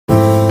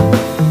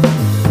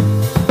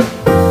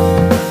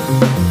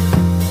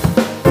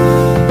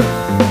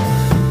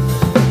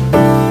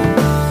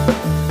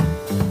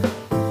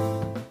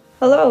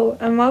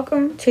and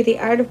welcome to The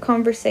Art of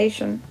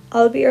Conversation.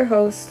 I'll be your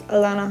host,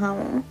 Álanna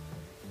Hammel.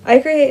 I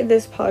created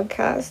this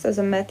podcast as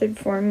a method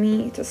for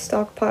me to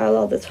stockpile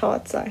all the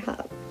thoughts I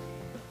have.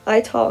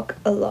 I talk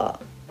a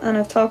lot, and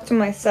I've talked to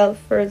myself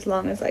for as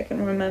long as I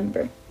can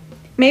remember.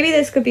 Maybe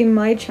this could be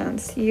my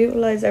chance to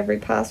utilize every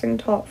passing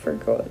thought for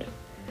good.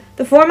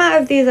 The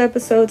format of these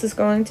episodes is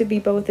going to be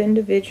both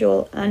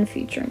individual and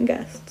featuring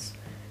guests,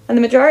 and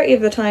the majority of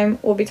the time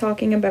we'll be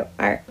talking about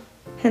art,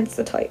 hence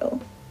the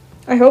title.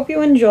 I hope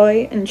you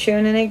enjoy and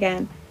tune in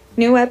again.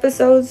 New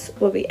episodes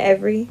will be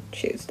every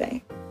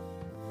Tuesday.